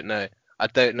 I don't know.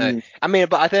 Mm. I mean,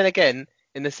 but then again,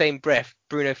 in the same breath,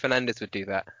 Bruno Fernandes would do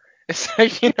that. So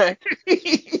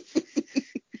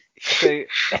so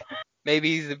maybe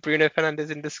he's the Bruno Fernandes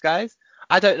in disguise.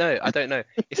 I don't know.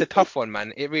 It's a tough one,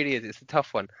 man. It really is. It's a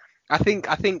tough one. I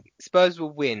think Spurs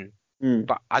will win,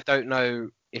 but I don't know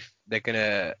if they're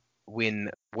gonna win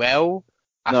well.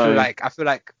 I feel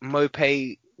like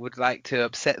Mopé would like to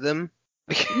upset them.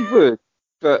 He would,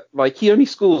 but like he only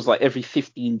scores like every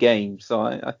 15 games. So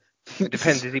It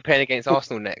depends. Is he playing against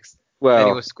Arsenal next?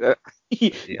 Well,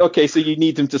 okay, so you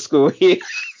need him to score here.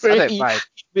 I don't mind.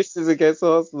 This is against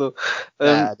Arsenal.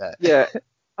 Nah. Yeah,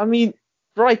 I mean,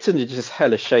 Brighton are just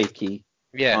hella shaky,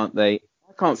 Yeah. aren't they?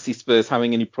 I can't see Spurs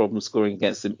having any problem scoring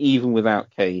against them, even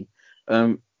without Kane.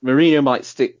 Mourinho might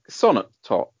stick Son up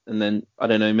top, and then, I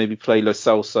don't know, maybe play Lo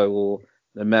Celso or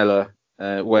Lamela,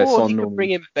 where Or Son he could normally...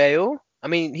 bring in Bale. I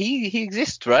mean, he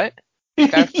exists, right?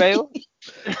 Gareth Bale.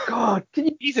 God,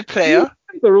 He's a player.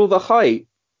 remember all the hype?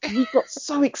 We got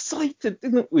so excited,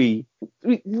 didn't we?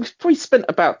 We probably spent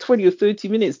about 20 or 30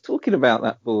 minutes talking about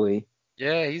that boy.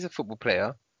 Yeah, he's a football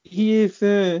player. He is.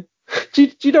 Do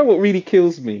you know what really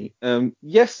kills me?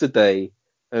 Yesterday,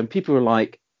 people were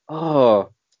like,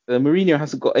 Mourinho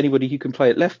hasn't got anybody who can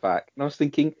play at left back. And I was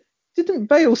thinking, didn't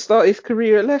Bale start his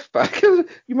career at left back?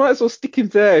 You might as well stick him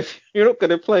there if you're not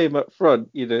going to play him up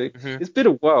front. Mm-hmm. It's been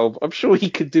a while, but I'm sure he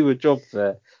could do a job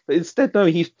there. But instead, no,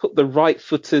 he's put the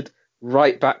right-footed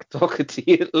right back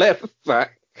Doherty at left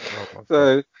back. Oh,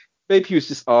 So maybe he was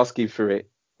just asking for it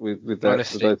with that.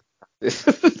 Honestly.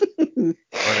 Honestly.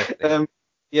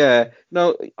 Yeah,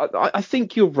 no, I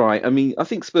think you're right. I mean, I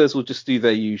think Spurs will just do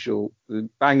their usual,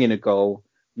 bang in a goal,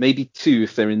 maybe two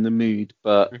if they're in the mood.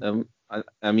 But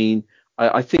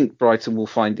I think Brighton will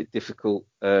find it difficult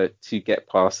to get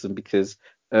past them because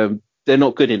they're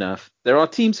not good enough. There are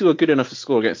teams who are good enough to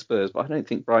score against Spurs, but I don't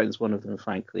think Brighton's one of them,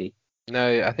 frankly.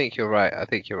 No, I think you're right.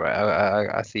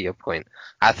 I see your point.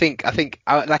 I think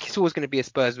like it's always going to be a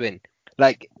Spurs win.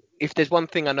 Like if there's one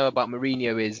thing I know about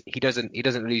Mourinho is he doesn't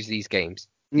lose these games.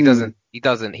 He Mm.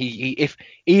 doesn't. If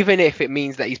even if it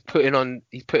means that he's putting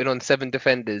on 7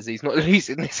 defenders, he's not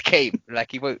losing this game.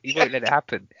 Like he won't let it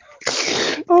happen.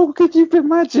 Oh, could you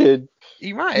imagine?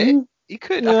 He might. Mm. He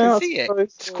could. I Yeah, can I see it.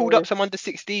 suppose Just so. called up some under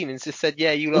 16 and just said,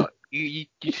 yeah, you lot, you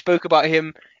spoke about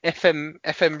him.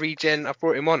 FM regen. I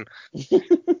brought him on.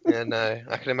 Yeah, no,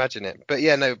 I can imagine it. But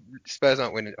yeah, no, Spurs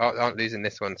aren't losing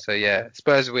this one. So yeah,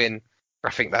 Spurs win. I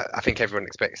think everyone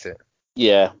expects it.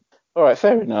 Yeah. All right,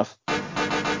 fair enough.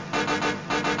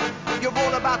 You're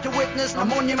all about to witness a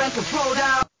monumental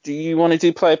throwdown. Do you want to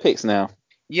do player picks now?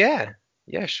 Yeah,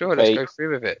 sure. Okay. Let's go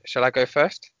through with it. Shall I go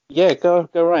first? Yeah, go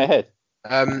right ahead.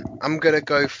 I'm gonna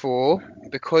go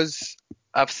because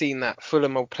I've seen that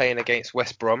Fulham are playing against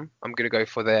West Brom. I'm gonna go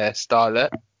for their starlet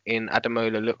in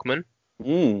Ademola Lookman.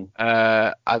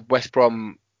 West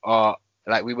Brom are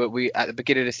like we at the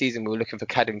beginning of the season we were looking for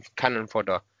cannon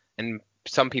fodder, and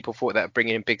some people thought that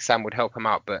bringing in Big Sam would help him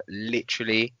out, but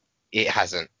literally it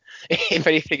hasn't. If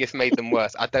anything, it's made them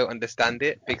worse. I don't understand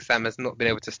it. Big Sam has not been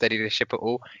able to steady the ship at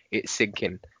all. It's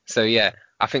sinking. So yeah,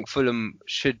 I think Fulham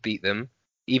should beat them.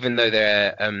 Even though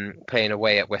they're playing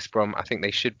away at West Brom, I think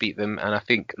they should beat them, and I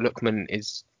think Lookman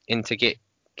is in to get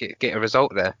a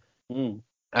result there.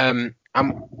 And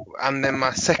then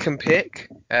my second pick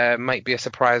might be a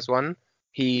surprise one.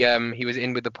 He was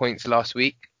in with the points last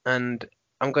week, and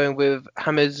I'm going with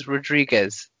James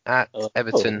Rodriguez at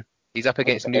Everton. He's up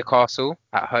against Newcastle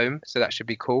at home, so that should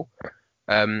be cool.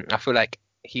 I feel like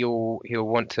he'll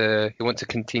want to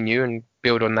continue and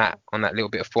build on that little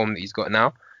bit of form that he's got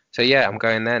now. So yeah, I'm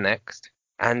going there next,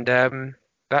 and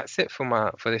that's it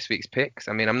for this week's picks.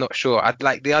 I mean, I'm not sure. I'd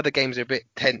like the other games are a bit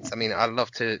tense. I mean, I'd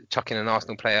love to chuck in an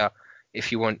Arsenal player.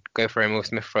 If you want, go for Emil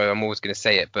Smith-Rowe. I'm always going to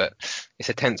say it, but it's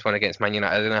a tense one against Man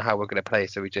United. I don't know how we're going to play,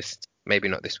 so we just maybe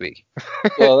not this week.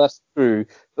 Well, that's true.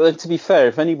 But then, to be fair,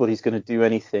 if anybody's going to do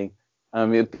anything,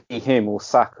 it'd be him or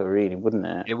Saka, really, wouldn't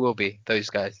it? It will be those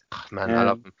guys. Oh, man, Yeah. I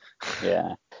love them.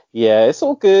 Yeah. It's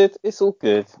all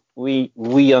good.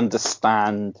 We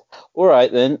understand. All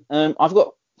right then. I've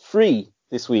got 3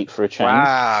 this week for a change.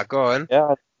 Wow, go on.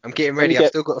 Yeah. I'm getting ready. I've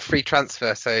still got a free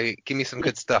transfer, so give me some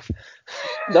good stuff.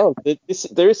 No,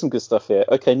 there is some good stuff here.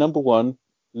 Okay, number 1,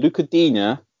 Luca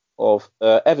Dina of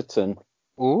Everton.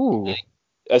 Ooh.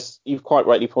 As you've quite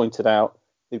rightly pointed out,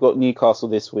 they've got Newcastle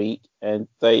this week, and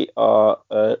they are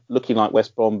looking like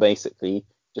West Brom, basically,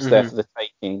 just there for the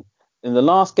taking. In the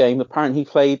last game, apparently he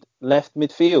played left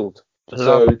midfield.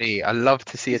 Lovely. So, I love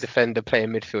to see a defender play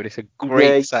in midfield. It's a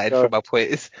great side for my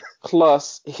points.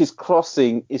 Plus, his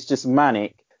crossing is just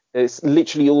manic. It's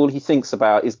literally all he thinks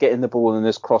about is getting the ball and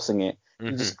just crossing it.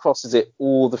 He just crosses it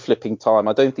all the flipping time.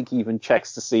 I don't think he even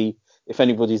checks to see if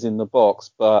anybody's in the box.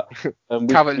 But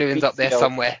Calvert-Lewin's up there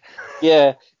somewhere.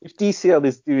 Yeah, if DCL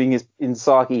is doing his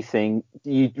Inzaghi thing,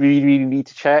 you really, really need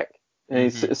to check.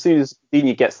 As soon as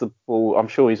Dina gets the ball, I'm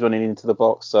sure he's running into the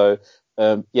box. So,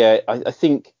 I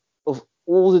think of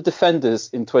all the defenders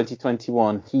in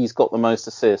 2021, he's got the most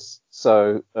assists.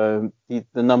 So the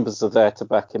numbers are there to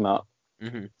back him up.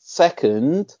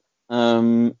 Second,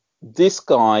 this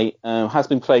guy has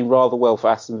been playing rather well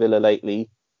for Aston Villa lately,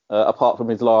 apart from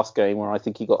his last game where I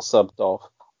think he got subbed off.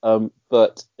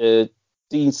 But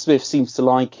Dean Smith seems to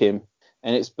like him,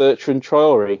 and it's Bertrand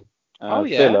Traore,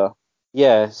 Villa.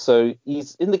 Yeah, so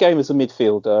he's in the game as a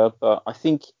midfielder, but I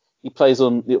think he plays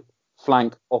on the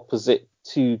flank opposite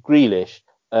to Grealish,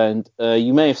 and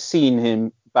you may have seen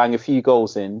him bang a few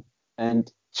goals in.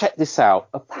 And check this out.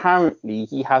 Apparently,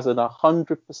 he has an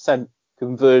 100%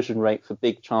 conversion rate for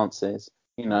big chances.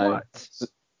 What?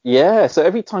 So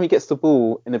every time he gets the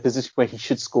ball in a position where he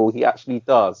should score, he actually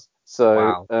does.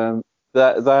 So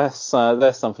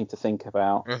there's something to think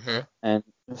about. And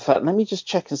in fact, let me just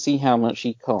check and see how much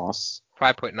he costs.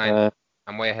 5.9.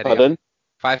 I'm way ahead of you.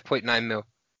 5.9 mil.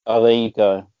 Oh, there you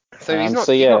go. So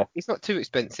he's not too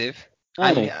expensive.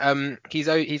 And he's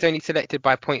only selected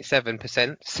by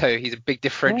 0.7%, so he's a big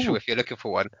differential if you're looking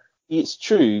for one. It's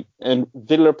true, and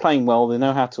Villa are playing well. They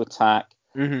know how to attack,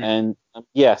 and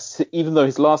yes, even though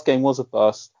his last game was a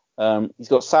bust, he's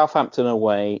got Southampton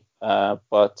away.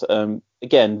 But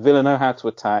again, Villa know how to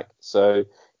attack, so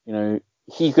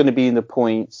he's going to be in the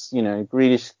points.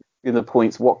 Grealish in the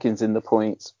points, Watkins in the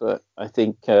points, but I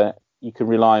think you can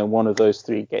rely on one of those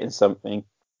 3 getting something.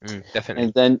 Definitely.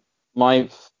 And then my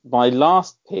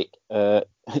last pick,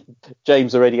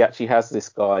 James already actually has this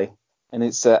guy, and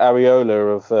it's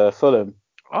Areola of Fulham.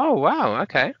 Oh wow,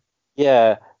 okay.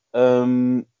 Yeah.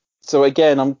 So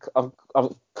again, I've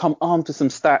come armed to some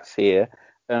stats here.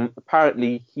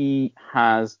 Apparently, he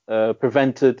has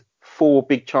prevented 4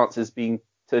 big chances being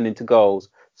turned into goals.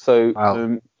 So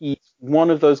Wow. he's one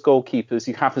of those goalkeepers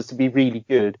who happens to be really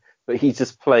good, but he's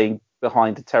just playing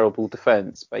behind a terrible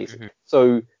defence, basically.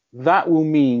 So that will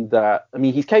mean that, I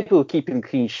mean, he's capable of keeping a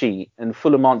clean sheet, and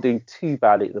Fulham aren't doing too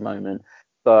badly at the moment.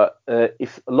 But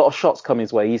if a lot of shots come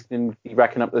his way, he's going to be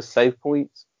racking up those save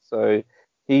points. So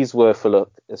he's worth a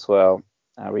look as well.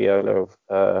 Areola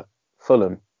of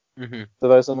Fulham. Hmm. So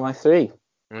those are my three.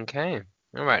 Okay.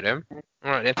 All right then.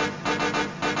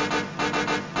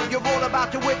 You're all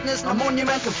about to witness a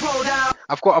monumental throwdown.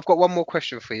 I've got one more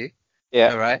question for you.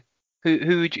 Yeah. All right.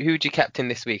 Who'd you captain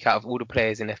this week out of all the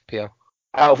players in FPL?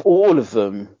 Out of all of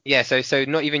them, Yeah. So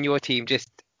not even your team. Just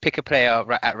pick a player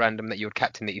at random that you would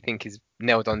captain that you think is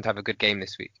nailed on to have a good game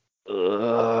this week.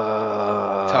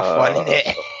 Tough one, isn't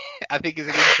it? I think it's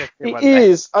an interesting one. It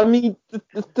is. I mean,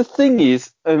 the thing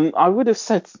is, I would have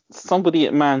said somebody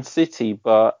at Man City,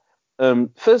 but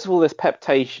first of all, there's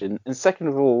Peptation, and second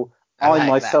of all, I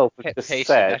myself have just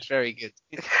said, that's very good.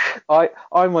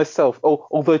 I myself,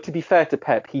 although to be fair to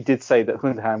Pep, he did say that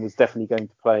Hunham was definitely going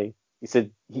to play. He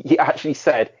said he actually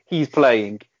said he's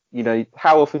playing. You know,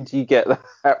 how often do you get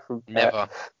that from Pep? Never.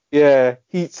 Yeah,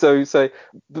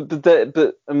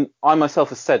 but I myself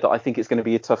have said that I think it's going to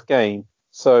be a tough game.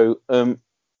 So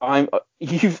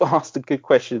you've asked a good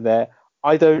question there.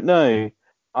 I don't know.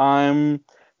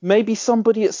 Maybe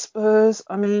somebody at Spurs.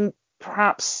 I mean,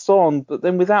 perhaps Son, but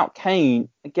then without Kane,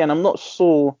 again, I'm not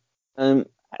sure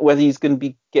whether he's going to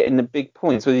be getting the big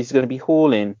points, whether he's going to be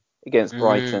hauling against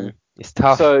Brighton. It's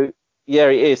tough. So yeah,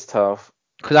 it is tough.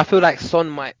 Because I feel like Son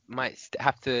might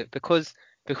have to, because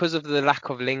of the lack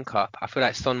of link up. I feel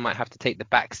like Son might have to take the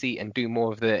back seat and do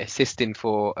more of the assisting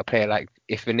for a player like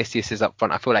if Vinicius is up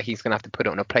front. I feel like he's gonna have to put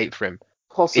it on a plate for him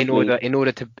Possibly. in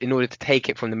order to take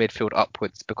it from the midfield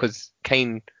upwards. Because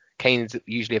Kane's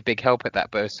usually a big help at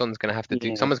that, but Son's gonna have to do.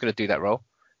 Yeah. Someone's gonna do that role.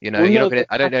 You know, Well, you're no, not gonna.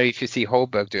 I don't know if you see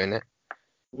Holberg doing it.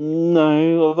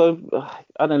 No, although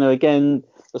I don't know. Again,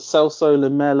 the Celso,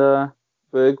 Lamella,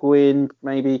 Bergwijn,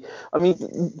 maybe. I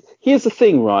mean, here's the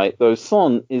thing, right? Though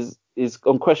Son is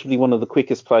unquestionably one of the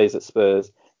quickest players at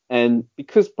Spurs, and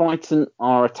because Brighton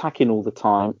are attacking all the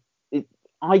time,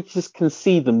 I just can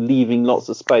see them leaving lots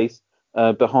of space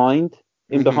behind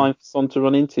for Son to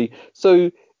run into.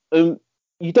 So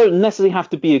you don't necessarily have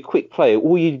to be a quick player.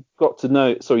 All you've got to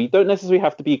know, sorry, you don't necessarily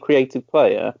have to be a creative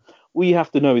player. All you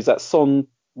have to know is that Son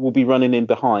will be running in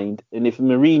behind, and if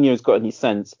Mourinho's got any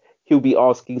sense, he'll be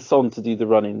asking Son to do the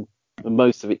running, and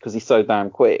most of it because he's so damn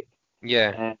quick.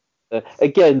 Yeah.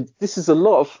 Again, this is a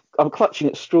lot of. I'm clutching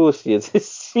at straws here. This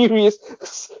serious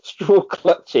straw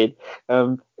clutching.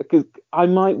 Because I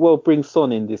might well bring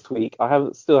Son in this week.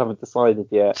 Still haven't decided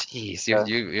yet. Jeez,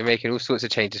 you're making all sorts of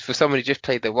changes. For someone who just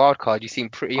played the wild card, you seem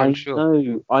pretty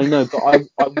unsure. I know, but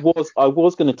I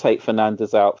was going to take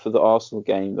Fernandes out for the Arsenal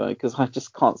game though, because I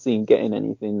just can't see him getting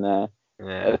anything there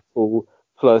at all.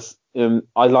 Plus,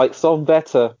 I like Son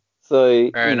better.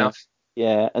 So Fair enough.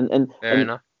 Yeah, and Fair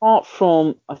enough. apart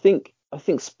from, I think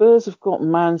Spurs have got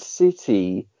Man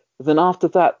City, but then after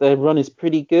that their run is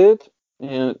pretty good. You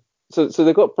know, so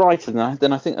they've got Brighton,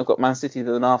 then I think they've got Man City.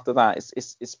 Then after that,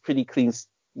 it's pretty clean,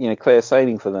 clear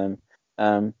sailing for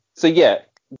them. So yeah,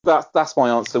 that's my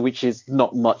answer, which is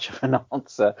not much of an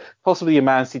answer. Possibly a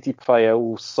Man City player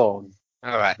or Son.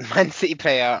 All right, Man City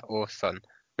player or Son.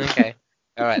 Okay.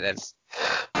 All right then.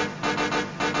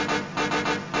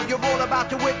 You're all about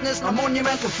to witness a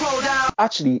monumental throwdown.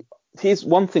 Actually, here's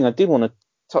one thing I did want to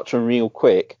touch on real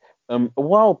quick. A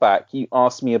while back, you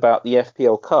asked me about the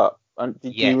FPL Cup.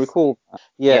 Did you recall that?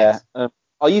 Yeah. Yes.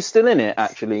 Are you still in it,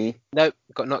 actually? Nope,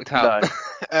 got knocked out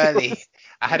early.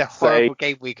 I had a horrible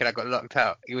game week and I got knocked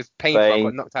out. It was painful. I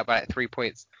got knocked out by like 3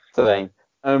 points. Same.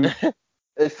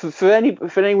 For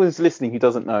anyone who's listening who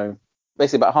doesn't know,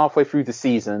 basically about halfway through the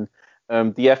season,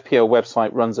 the FPL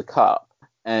website runs a cup,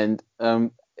 and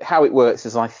how it works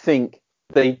is I think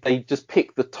they just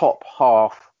pick the top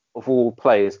half of all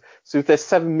players. So if there's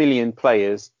 7 million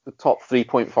players, the top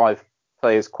 3.5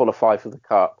 players qualify for the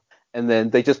cup, and then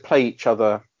they just play each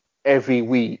other every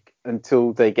week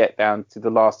until they get down to the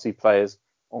last 2 players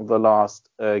on the last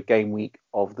game week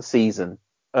of the season.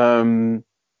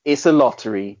 It's a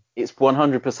lottery. It's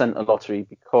 100% a lottery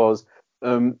because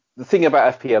the thing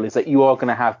about FPL is that you are going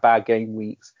to have bad game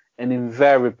weeks, and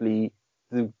invariably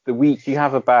the week you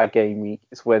have a bad game week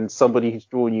is when somebody who's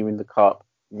drawn you in the cup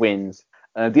wins.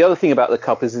 The other thing about the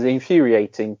cup is it's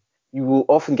infuriating. You will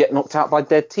often get knocked out by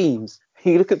dead teams.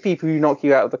 You look at people who knock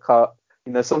you out of the cup.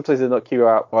 Sometimes they knock you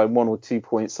out by 1 or 2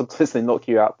 points. Sometimes they knock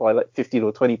you out by like 15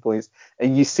 or 20 points.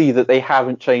 And you see that they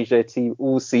haven't changed their team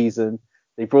all season.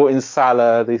 They brought in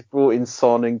Salah, they've brought in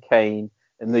Son and Kane,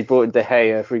 and they brought in De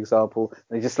Gea, for example,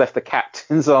 and they just left the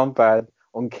captain's armband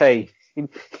on Kane.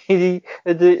 That's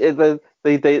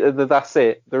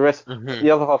it. The rest, Mhm.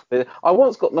 the other half of it. I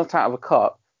once got knocked out of a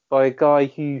cup by a guy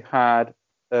who had,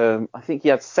 I think he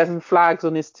had 7 flags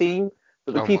on his team,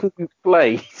 but the Oh my. people who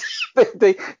played,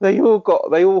 they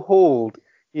all hauled.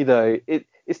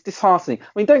 It's disheartening. I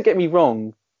mean, don't get me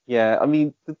wrong. Yeah, I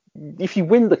mean, if you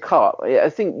win the cup, I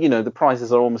think the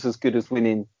prizes are almost as good as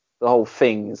winning the whole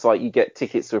thing. It's like you get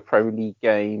tickets to a Pro League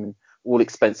game, all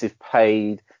expensive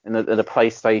paid, and a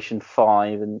PlayStation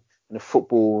 5 and a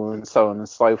football and so on and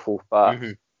so forth. But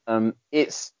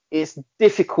it's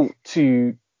difficult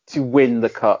to win the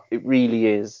cup. It really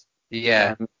is.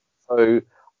 Yeah. So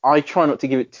I try not to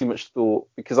give it too much thought,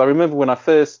 because I remember when I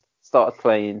first started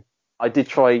playing, I did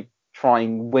try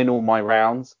and win all my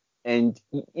rounds, and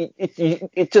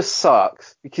it just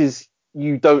sucks because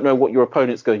you don't know what your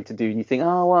opponent's going to do, and you think,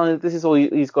 oh well, this is all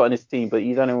he's got in his team, but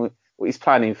you don't know what he's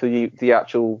planning for the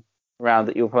actual round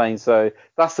that you're playing. So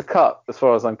that's the cup as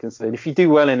far as I'm concerned. If you do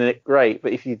well in it, great,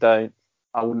 but if you don't,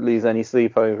 I wouldn't lose any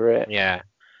sleep over it. Yeah.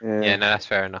 Yeah, no, that's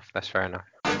fair enough.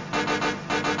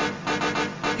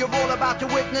 You're all about to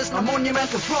witness a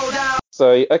monumental throwdown.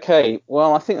 So, okay,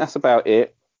 well, I think that's about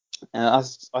it.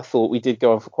 As I thought, we did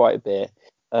go on for quite a bit.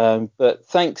 But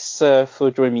thanks for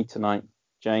joining me tonight,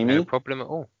 Jamie. No problem at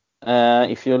all.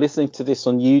 If you're listening to this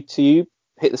on YouTube,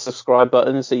 hit the subscribe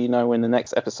button so you know when the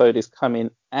next episode is coming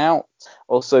out.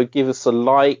 Also, give us a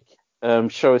like,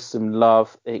 show us some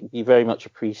love. It'd be very much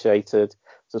appreciated.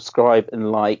 Subscribe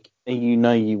and like, and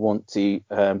you want to,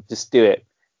 just do it.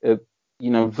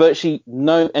 Virtually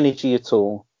no energy at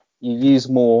all. You use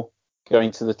more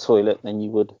going to the toilet than you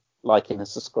would liking and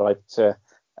subscribe to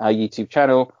our YouTube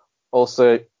channel.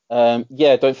 Also,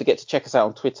 don't forget to check us out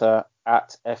on Twitter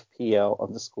at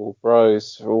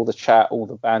FPL_bros for all the chat, all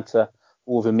the banter,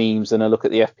 all the memes, and a look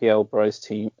at the FPL Bros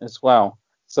team as well.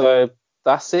 So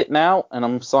that's it now, and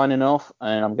I'm signing off,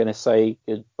 and I'm going to say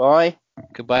goodbye.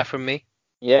 Goodbye from me.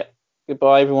 Yeah,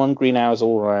 goodbye everyone. Green hours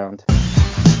all around.